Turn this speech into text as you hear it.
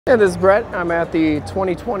Hey, this is Brett. I'm at the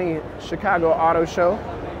 2020 Chicago Auto Show,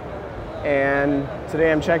 and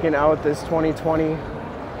today I'm checking out this 2020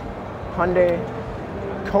 Hyundai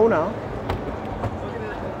Kona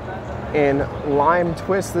in lime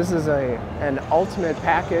twist. This is an ultimate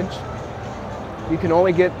package. You can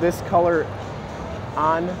only get this color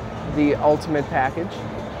on the ultimate package.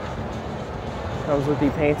 Comes with the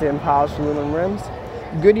painted and polished aluminum rims.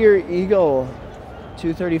 Goodyear Eagle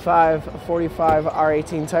 235/45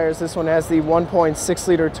 R18 tires. This one has the 1.6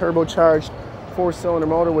 liter turbocharged 4-cylinder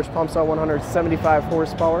motor which pumps out 175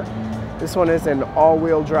 horsepower. This one is an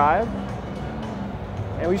all-wheel drive.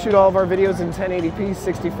 And we shoot all of our videos in 1080p,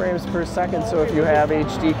 60 frames per second, so if you have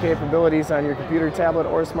HD capabilities on your computer, tablet,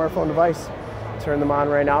 or smartphone device, turn them on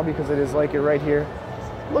right now because it is like you're right here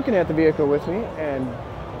looking at the vehicle with me, and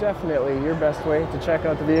definitely your best way to check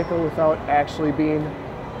out the vehicle without actually being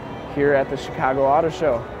here at the Chicago Auto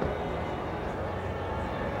Show.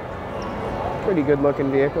 Pretty good looking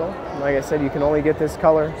vehicle. Like I said, you can only get this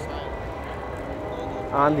color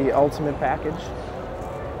on the ultimate package.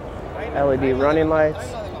 LED running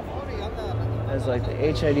lights. Has like the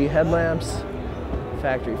HID headlamps,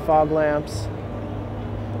 factory fog lamps,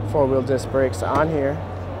 4-wheel disc brakes on here.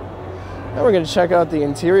 Now we're going to check out the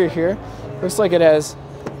interior here. Looks like it has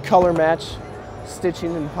color match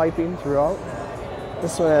stitching and piping throughout.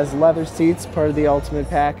 This one has leather seats, part of the ultimate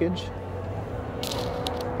package.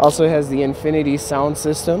 Also has the Infinity sound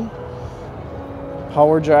system,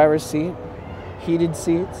 power driver's seat, heated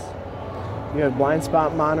seats. You have blind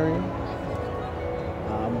spot monitoring,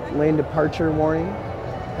 lane departure warning,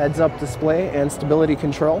 heads-up display, and stability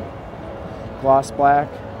control. Gloss black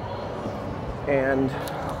and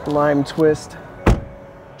lime twist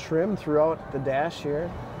trim throughout the dash here.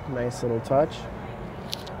 Nice little touch.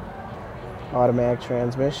 Automatic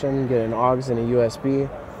transmission, get an aux and a USB.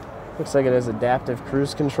 Looks like it has adaptive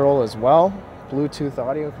cruise control as well. Bluetooth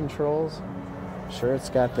audio controls. Sure, it's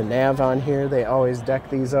got the nav on here. They always deck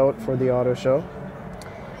these out for the auto show.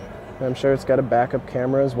 And I'm sure it's got a backup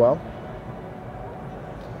camera as well.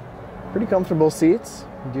 Pretty comfortable seats.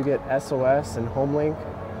 You do get SOS and HomeLink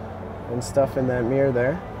and stuff in that mirror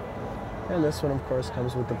there. And this one, of course,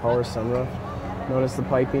 comes with the power sunroof. Notice the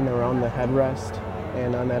piping around the headrest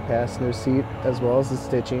and on that passenger seat, as well as the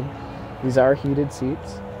stitching. These are heated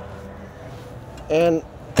seats. And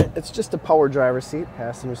it's just a power driver seat.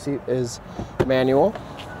 Passenger seat is manual.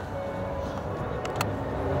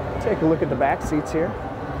 Take a look at the back seats here.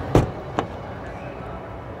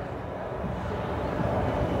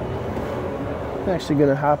 I'm actually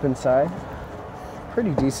gonna hop inside.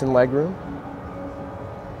 Pretty decent legroom.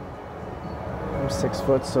 I'm 6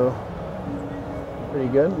 foot, so pretty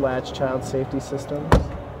good. Latch child safety systems.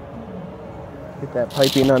 Get that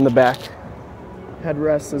piping on the back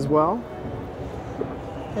headrest as well.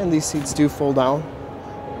 And these seats do fold down.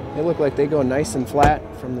 They look like they go nice and flat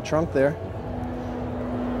from the trunk there.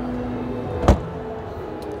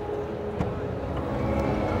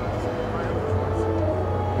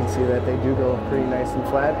 You can see that they do go pretty nice and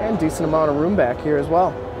flat, and decent amount of room back here as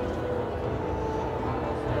well.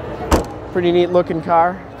 Pretty neat looking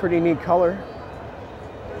car, pretty neat color.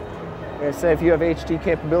 Like I said, if you have HD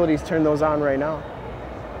capabilities, turn those on right now.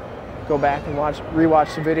 Go back and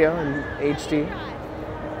rewatch the video in HD.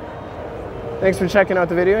 Thanks for checking out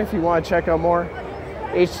the video. If you want to check out more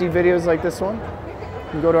HD videos like this one,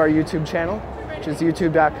 you can go to our YouTube channel, which is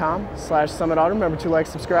youtube.com/SummitAuto. Remember to like,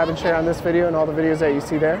 subscribe, and share on this video and all the videos that you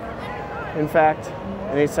see there. In fact,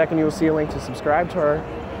 in a second you will see a link to subscribe to our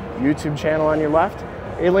YouTube channel on your left,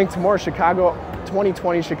 a link to more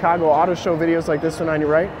 2020 Chicago Auto Show videos like this one on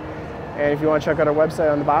your right. And if you want to check out our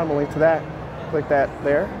website on the bottom, a link to that, click that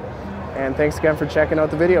there. And thanks again for checking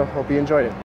out the video. Hope you enjoyed it.